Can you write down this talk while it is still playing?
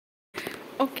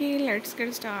Okay, let's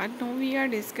get started. Now we are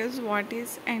discuss what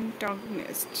is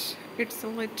antagonist. It's a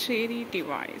literary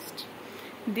device.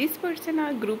 This person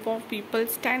or group of people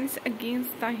stands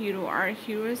against the hero or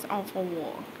heroes of a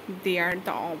work. They are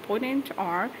the opponent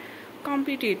or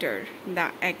competitor.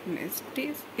 The agonist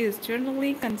is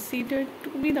generally considered to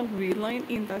be the villain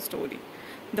in the story,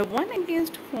 the one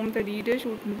against whom the reader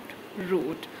should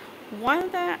root, while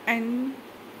the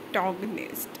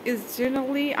antagonist is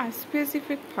generally a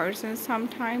specific person.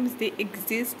 Sometimes they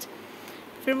exist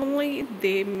firmly,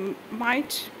 they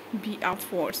might be a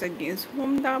force against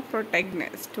whom the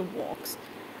protagonist works,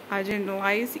 a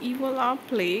generalized evil, a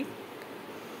plague,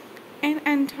 an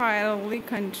entirely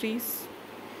country,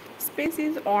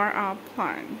 species, or a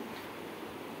plant.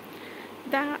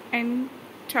 The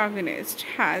antagonist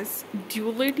has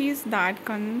dualities that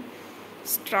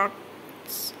constructs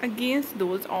against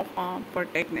those of a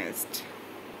protagonist.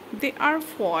 They are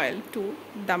foil to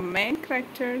the main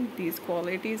character. These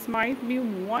qualities might be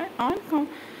one on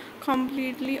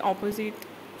completely opposite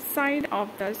side of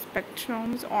the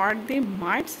spectrums, or they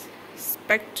might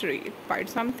spectrate by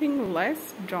something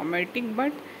less dramatic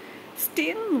but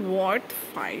still worth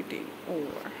fighting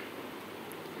over.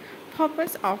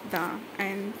 Purpose of the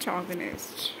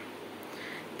antagonist.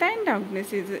 The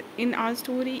antagonist in our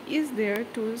story is there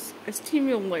to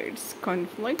stimulate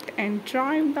conflict and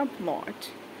drive the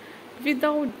plot.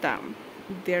 Without them,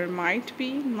 there might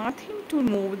be nothing to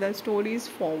move the stories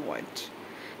forward.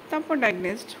 The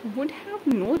protagonist would have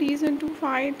no reason to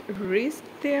fight, risk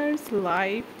their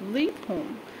life, leave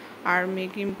home, or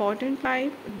make important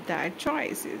life that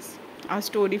choices. A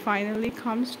story finally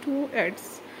comes to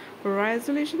its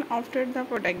resolution after the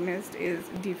protagonist is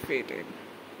defeated.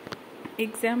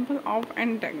 Example of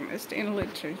antagonist in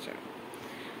literature.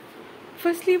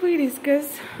 Firstly, we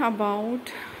discuss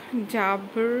about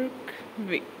Jabberwock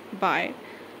by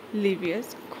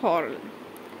Lewis Carroll.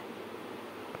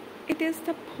 It is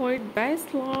the poet's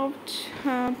best loved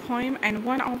poem and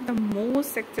one of the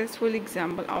most successful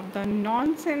examples of the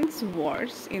nonsense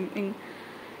words in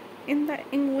the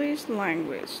English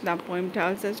language. The poem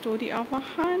tells the story of a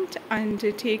hunt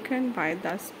undertaken by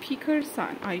the speaker's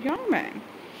son, a young man.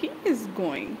 He is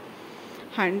going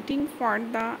hunting for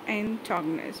the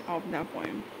antagonist of the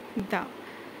poem, the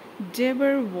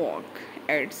Jabberwock.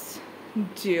 Its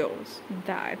jaws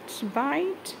that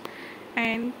bite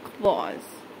and claws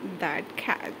that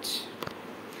catch.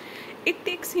 It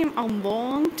takes him a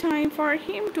long time for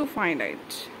him to find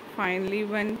it. Finally,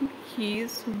 when he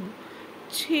is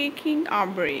taking a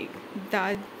break,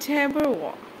 the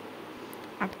Jabberwock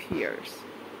appears.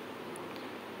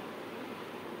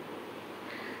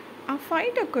 A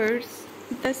fight occurs.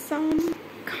 The son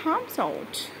comes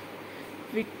out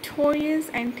victorious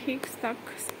and takes the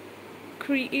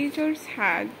creature's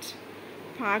head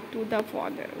back to the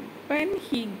father. When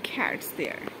he gets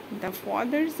there, the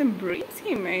father embraces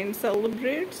him and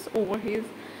celebrates over his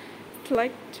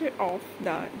slaughter of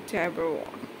the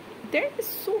Jabberwock. There is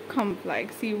so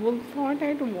complex evil thought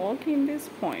at work in this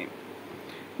poem.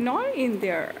 Nor is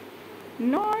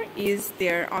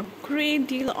there a great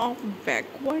deal of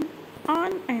backward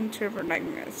on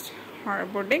anti-protagonist. Her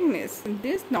protagonist in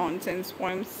this nonsense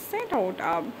poem set out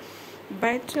a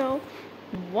battle,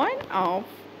 one of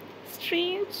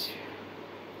strange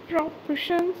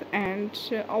proportions, and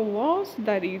allows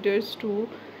the readers to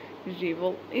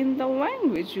revel in the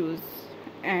language use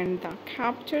and the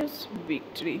captures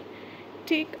victory.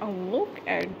 Take a look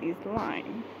at this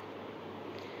line.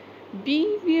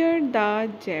 Beware the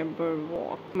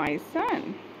Jabberwock, my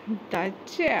son, the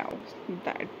jaws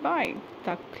that bite,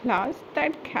 the claws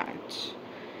that catch.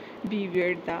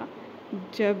 Beware the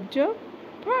jub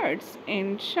birds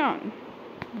and shun,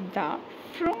 the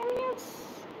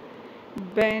frumious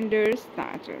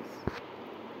bandersnatchers.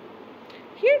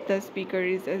 Here the speaker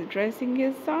is addressing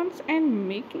his sons and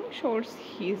making sure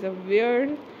he is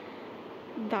aware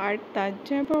that the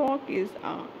Jabberwock is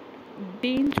a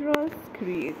dangerous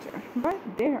creature, but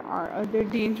there are other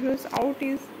dangerous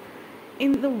outies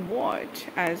in the world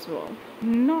as well.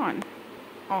 None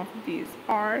of these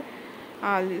are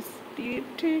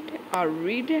listed. A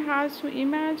reader has to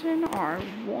imagine or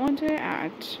wonder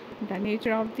at the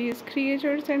nature of these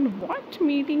creatures and what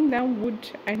meeting them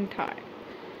would entail.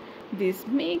 This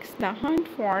makes the hunt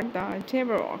for the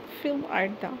Jabberwock feel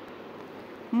at the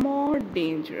more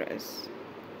dangerous.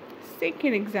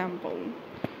 Second example,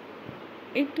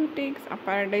 It Too Takes a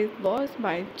Paradise Lost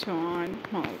by John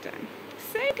Milton.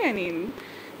 Set in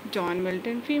John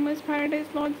Milton's famous Paradise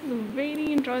Lost is a very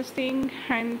interesting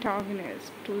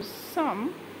antagonist. To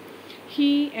some,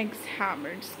 he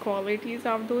exhibits qualities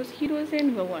of those heroes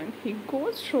and villains. He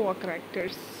goes through a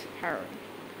character's heroine.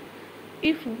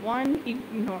 If one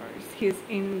ignores his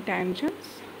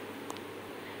intentions,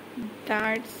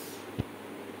 that's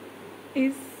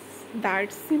is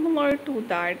that similar to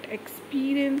that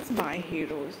experienced by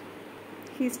heroes.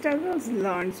 He struggles,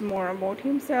 learns more about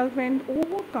himself, and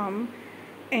overcome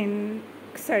and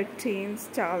certain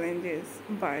challenges,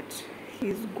 but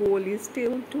his goal is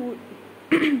still to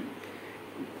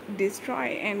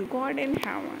destroy and God in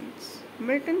heavens.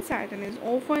 Milton Satan is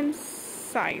often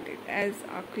cited as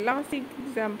a classic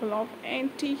example of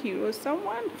anti-hero,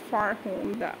 someone for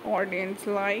whom the audience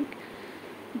like,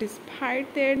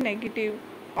 despite their negative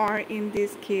or in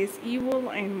this case evil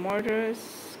and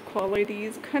murderous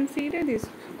qualities. Consider this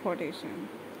quotation.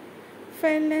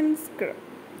 Phelan's grip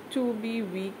to be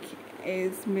weak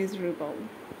is miserable,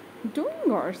 doing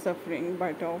or suffering,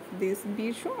 but of this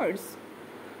be sure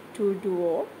to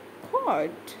do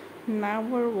good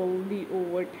never will be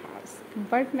overtasked,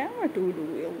 but never to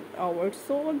do ill. Our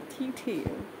sole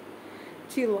detail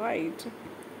delight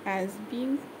as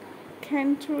being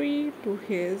contrary to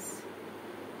his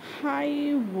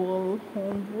high will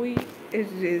whom we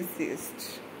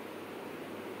resist.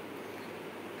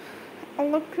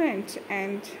 Eloquent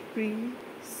and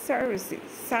persuasive,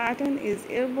 Satan is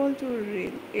able to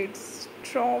rid its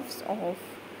troves of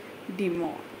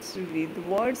demons with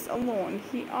words alone.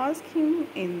 He asks him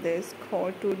in this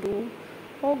court to do,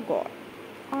 oh God,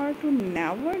 or to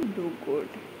never do good.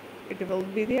 It will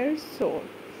be their soul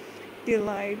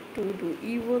delight to do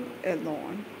evil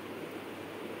alone.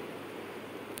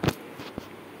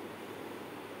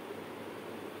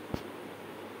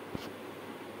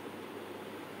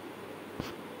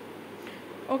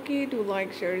 Okay, do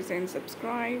like, share, and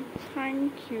subscribe.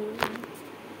 Thank you.